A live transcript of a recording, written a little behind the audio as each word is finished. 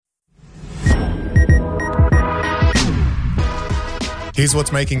Here's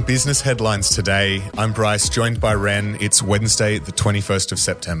what's making business headlines today. I'm Bryce, joined by Ren. It's Wednesday, the 21st of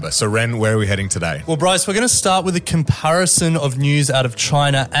September. So Ren, where are we heading today? Well, Bryce, we're going to start with a comparison of news out of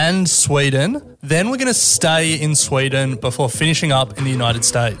China and Sweden. Then we're going to stay in Sweden before finishing up in the United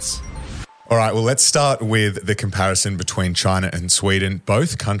States. All right, well, let's start with the comparison between China and Sweden.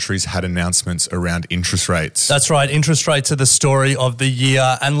 Both countries had announcements around interest rates. That's right. Interest rates are the story of the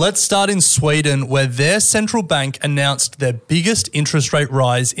year. And let's start in Sweden, where their central bank announced their biggest interest rate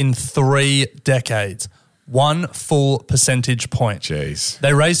rise in 3 decades. 1 full percentage point. Jeez.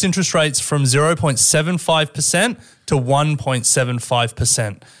 They raised interest rates from 0.75% to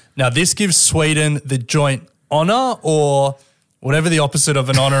 1.75%. Now, this gives Sweden the joint honour, or whatever the opposite of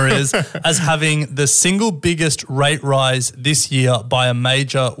an honour is, as having the single biggest rate rise this year by a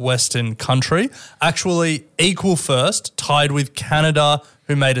major Western country. Actually, equal first, tied with Canada,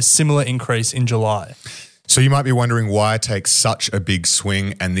 who made a similar increase in July. So you might be wondering why it takes such a big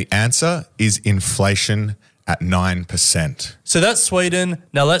swing, and the answer is inflation at 9%. So that's Sweden.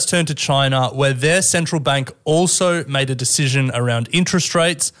 Now let's turn to China, where their central bank also made a decision around interest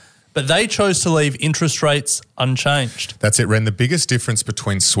rates, but they chose to leave interest rates unchanged. That's it, Ren. The biggest difference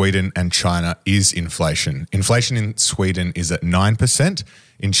between Sweden and China is inflation. Inflation in Sweden is at 9%.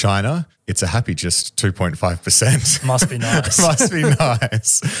 In China, it's a happy just 2.5%. Must be nice. Must be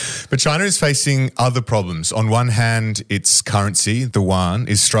nice. But China is facing other problems. On one hand, its currency, the yuan,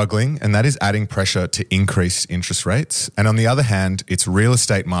 is struggling, and that is adding pressure to increase interest rates. And on the other hand, its real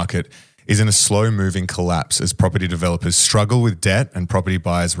estate market is in a slow-moving collapse as property developers struggle with debt and property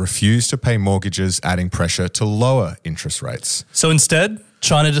buyers refuse to pay mortgages, adding pressure to lower interest rates. So instead,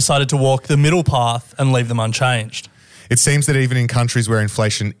 China decided to walk the middle path and leave them unchanged. It seems that even in countries where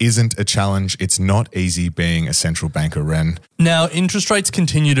inflation isn't a challenge, it's not easy being a central banker, Ren. Now, interest rates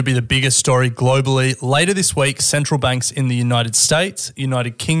continue to be the biggest story globally. Later this week, central banks in the United States,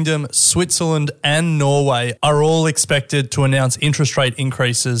 United Kingdom, Switzerland and Norway are all expected to announce interest rate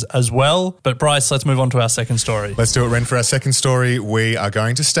increases as well. But Bryce, let's move on to our second story. Let's do it, Ren. For our second story, we are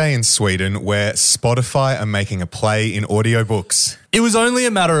going to stay in Sweden, where Spotify are making a play in audiobooks. It was only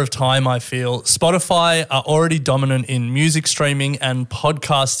a matter of time, I feel. Spotify are already dominant in music streaming and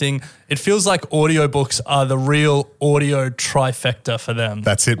podcasting. It feels like audiobooks are the real audio trifecta for them.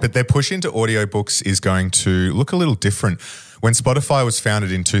 That's it. But their push into audiobooks is going to look a little different. When Spotify was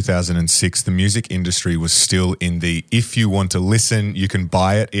founded in 2006, the music industry was still in the if you want to listen, you can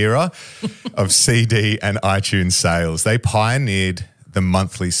buy it era of CD and iTunes sales. They pioneered the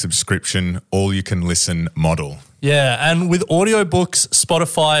monthly subscription, all-you-can-listen model. Yeah, and with audiobooks,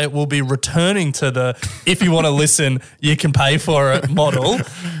 Spotify will be returning to the if you want to listen, you can pay for it model.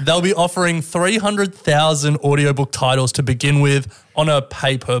 They'll be offering 300,000 audiobook titles to begin with on a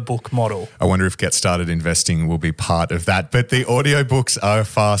pay-per-book model. I wonder if Get Started Investing will be part of that. But the audiobooks are a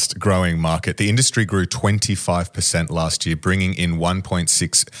fast-growing market. The industry grew 25% last year, bringing in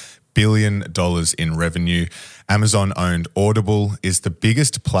 $1.6 billion in revenue. Amazon-owned Audible is the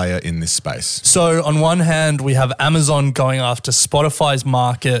biggest player in this space. So on one hand, we have Amazon going after Spotify's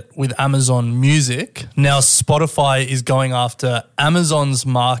market with Amazon Music. Now Spotify is going after Amazon's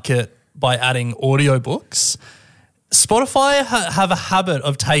market by adding audiobooks. Spotify have a habit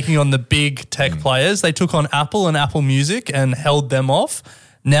of taking on the big tech players. They took on Apple and Apple Music and held them off.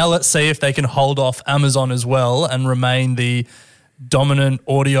 Now let's see if they can hold off Amazon as well and remain the dominant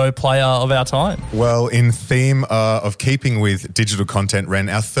audio player of our time. Well, in theme of keeping with digital content, Ren,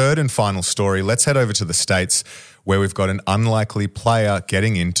 our third and final story, let's head over to the States, where we've got an unlikely player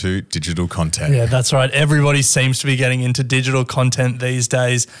getting into digital content. Yeah, that's right. Everybody seems to be getting into digital content these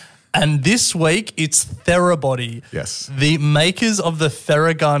days. And this week, it's Therabody. Yes. The makers of the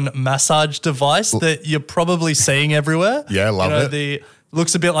Theragun massage device that you're probably seeing everywhere. Yeah, love it.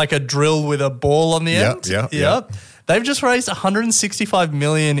 Looks a bit like a drill with a ball on the end. Yeah. They've just raised $165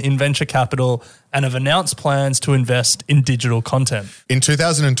 million in venture capital and have announced plans to invest in digital content. In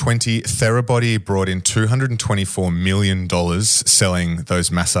 2020, Therabody brought in $224 million selling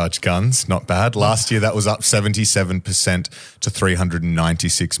those massage guns. Not bad. Last year, that was up 77% to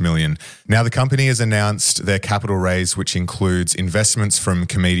 $396 million. Now, the company has announced their capital raise, which includes investments from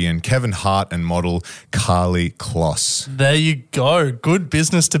comedian Kevin Hart and model Karlie Kloss. There you go. Good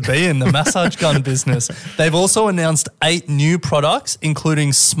business to be in, the massage gun business. They've also announced 8 new products,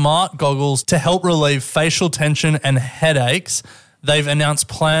 including smart goggles to help relieve facial tension and headaches. they've announced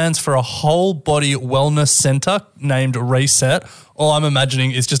plans for a whole body wellness center named Reset. All I'm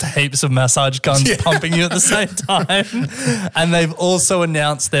imagining is just heaps of massage guns pumping you at the same time. And they've also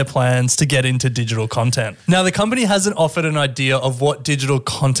announced their plans to get into digital content. Now, the company hasn't offered an idea of what digital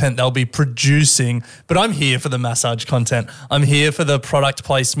content they'll be producing, but I'm here for the massage content. I'm here for the product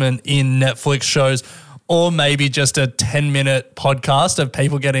placement in Netflix shows, or maybe just a 10-minute podcast of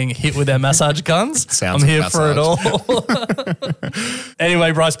people getting hit with their massage guns. I'm here for it all.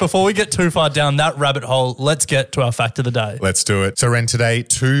 Anyway, Bryce, before we get too far down that rabbit hole, let's get to our fact of the day. Let's do it. So, Ren, today,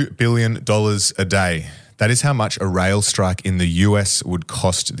 $2 billion a day. That is how much a rail strike in the US would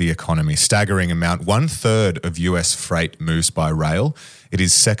cost the economy. Staggering amount. 1/3 of US freight moves by rail. It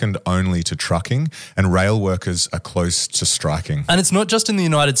is second only to trucking, and rail workers are close to striking. And it's not just in the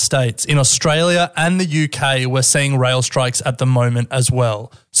United States. In Australia and the UK, we're seeing rail strikes at the moment as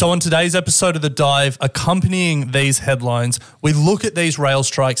well. So on today's episode of The Dive, accompanying these headlines, we look at these rail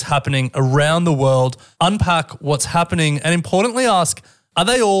strikes happening around the world, unpack what's happening, and importantly ask, are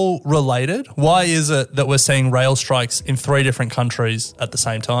they all related? Why is it that we're seeing rail strikes in 3 different countries at the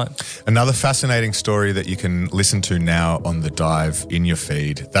same time? Another fascinating story that you can listen to now on The Dive in your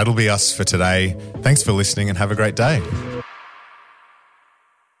feed. That'll be us for today. Thanks for listening and have a great day.